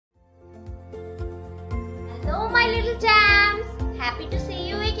happy to see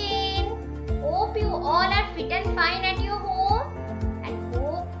you again. Hope you all are fit and fine at your home and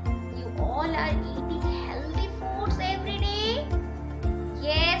hope you all are eating healthy foods every day.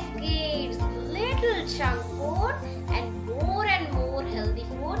 Yes kids, little junk food and more healthy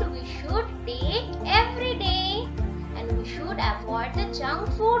food we should take every day, and we should avoid the junk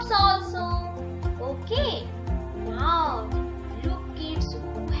foods also. Okay, now look kids,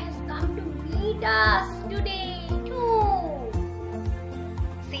 who has come to meet us today too.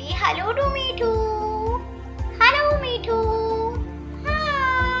 Say hello to Meethu. Hello Meethu.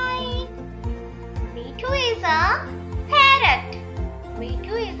 Hi. Meethu is a parrot.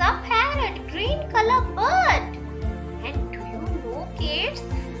 Meethu is a parrot, green color bird. And do you know kids,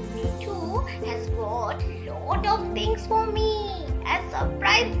 Meethu has got lot of things for me as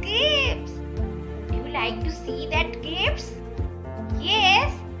surprise gifts. Would you like to see that gifts?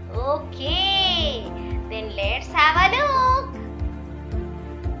 Yes? Okay. Then let's have a look.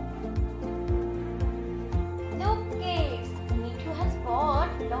 Look kids, Meethu has got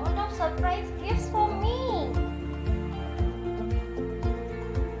lot of surprise gifts for me.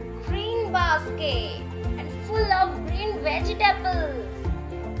 Green basket and full of green vegetables.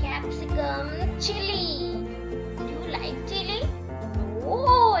 Capsicum, chili. Do you like chili?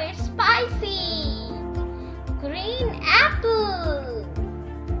 Oh, it's spicy. Green apple.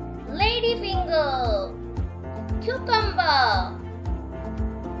 Ladyfinger. Cucumber.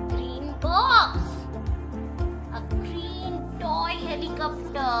 Green box. A green toy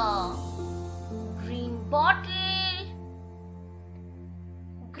helicopter. Green bottle.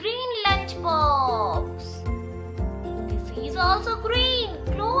 Green lunch box. This is also green.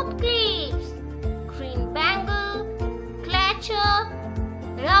 Cloth clips. Green bangle. Clutcher.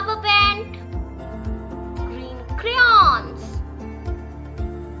 Rubber band. Green crayons.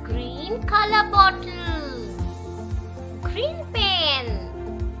 Green color bottle. Green pen.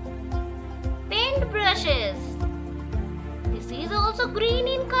 Paint brushes. This is also green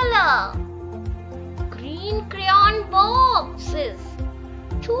in color. Green crayon boxes.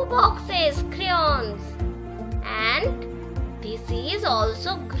 2 boxes crayons. And this is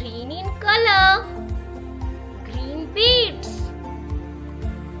also green in color. Green beads.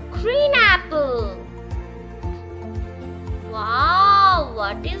 Green apple. Wow,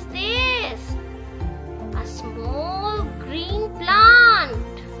 what is this? A small green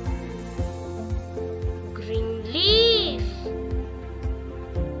plant. Green leaf.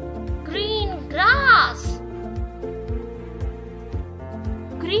 Green grass.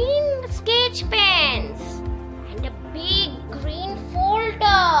 Green sketch pens. And a big green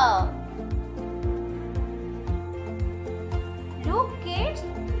folder. Look kids,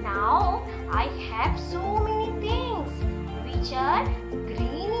 now I have so many things which are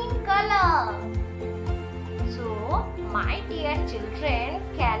green in color. So, my dear children,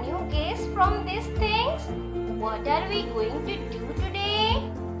 can you guess from these things what are we going to do today?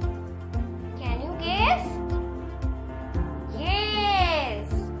 Can you guess?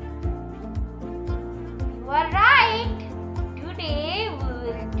 Yes, you are right. Today we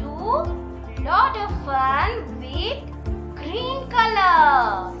will do lot of fun with green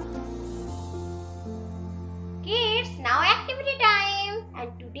color. Kids, now activity time, and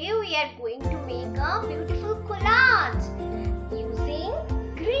today we are going to make a beautiful collage using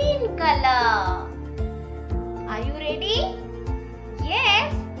green color. Are you ready?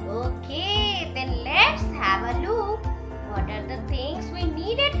 Yes? Okay, then let's have a look. What are the things we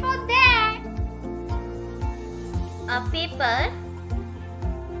needed for that? A paper,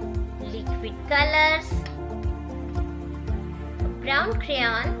 liquid colors, a brown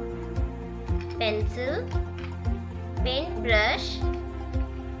crayon, pencil, paintbrush,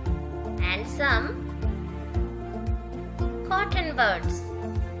 and some cotton buds.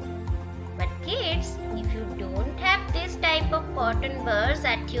 But kids, if you don't have this type of cotton buds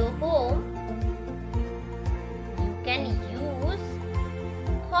at your home, you can use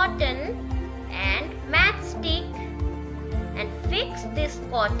cotton and matchstick and fix this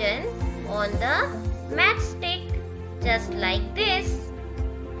cotton on the matchstick just like this.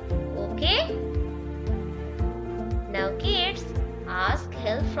 Okay? Now kids, ask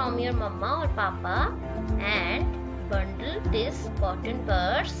help from your mama or papa and bundle this cotton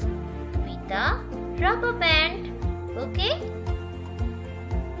buds with a rubber band. Okay?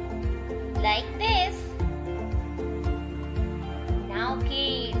 Like this. Now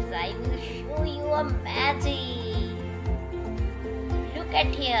kids, I will show you a magic. Look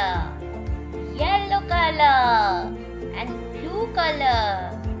at here. Yellow color and blue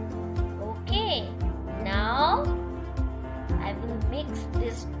color. Okay. Now I will mix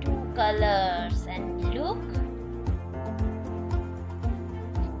these two colors and look.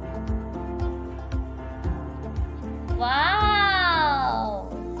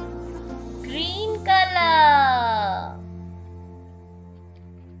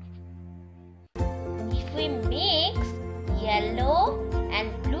 if we mix yellow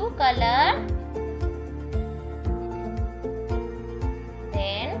and blue color,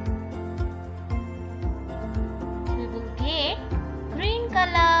 then we will get green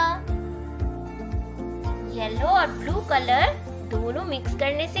color. Yellow और blue colour दोनों mix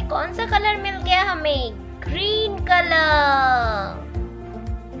करने से कौन सा colour मिल गया हमें? Green colour.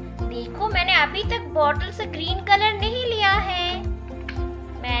 देखो मैंने अभी तक बॉटल से ग्रीन कलर नहीं लिया है,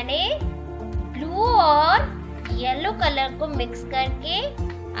 मैंने ब्लू और येलो कलर को मिक्स करके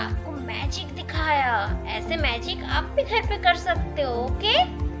आपको मैजिक दिखाया। ऐसे मैजिक आप भी घर पे कर सकते हो। Okay,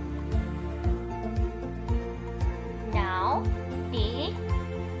 now take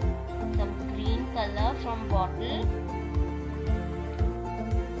some green color from bottle.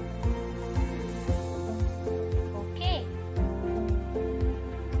 Okay.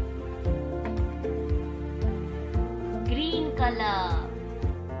 Green color.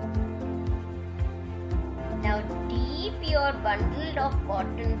 Now dip your bundle of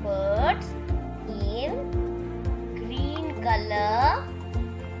cotton buds in green color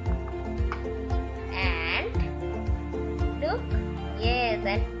and look. Yes,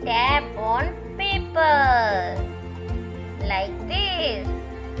 and tap on paper like this.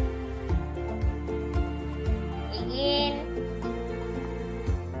 Again,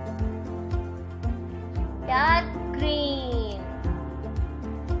 dark green.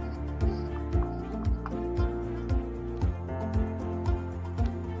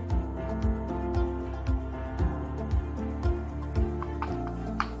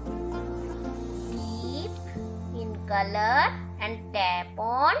 Deep in color and tap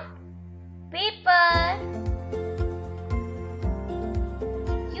on paper.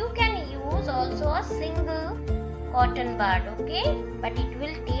 You can use also a single cotton bud, okay? But it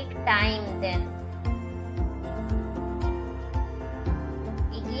will take time then.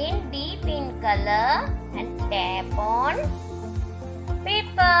 Again deep in color and tap on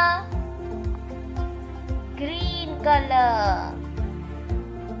paper. Green color.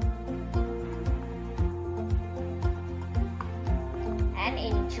 And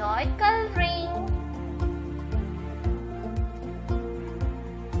enjoy coloring.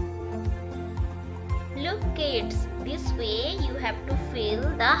 Look kids, this way you have to fill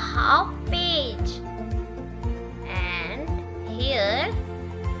the half page. And here,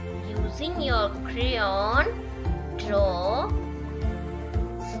 using your crayon, draw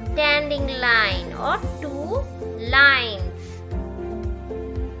standing line or 2 lines.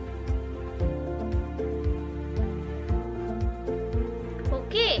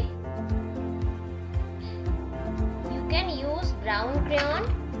 Okay, you can use brown crayon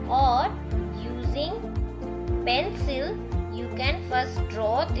or using pencil. You can first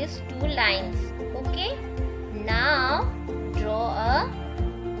draw these 2 lines. Okay, now draw a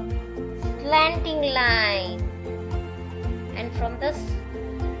slanting line and from the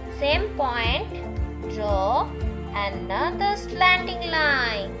same point draw another slanting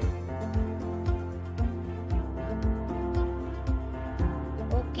line.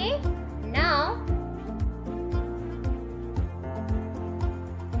 Okay, now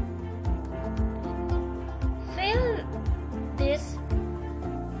fill this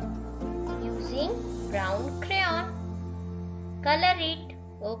using brown crayon. Color it,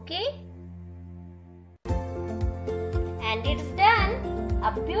 okay? And it's done.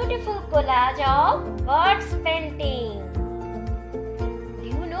 A beautiful collage of birds painting. Do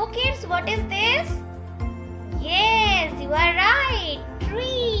you know kids what is this? Yes, you are right.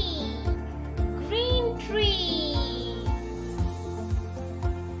 Tree. Green tree.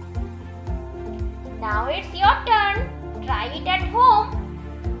 Now it's your turn. Try it at home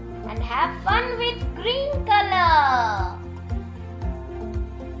and have fun with green color.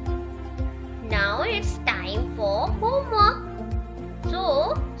 Now it's time for homework. So,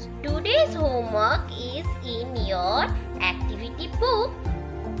 today's homework is in your activity book.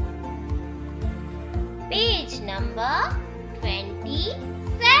 Page number 27.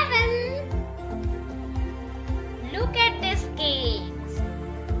 Look at these cakes.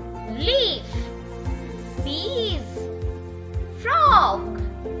 Leaf, bees, frog,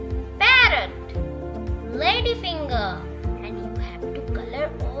 parrot, ladyfinger, and you have to color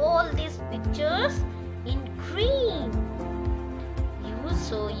all these pictures in green.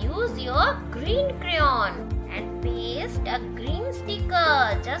 Use your green crayon and paste a green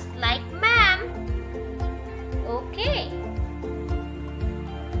sticker just like ma'am. Okay.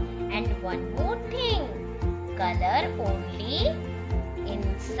 And one more thing. Color only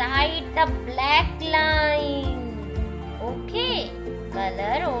inside the black line. Okay.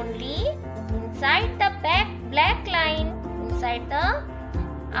 Color only inside the black line. Inside the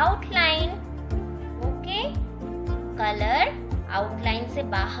outline. Okay. Colour outline से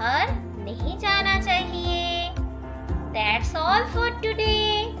बाहर नहीं जाना चाहिए। That's all for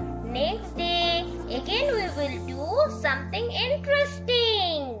today. Next day, again we will do something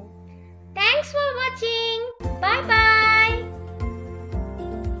interesting. Thanks for watching. Bye bye.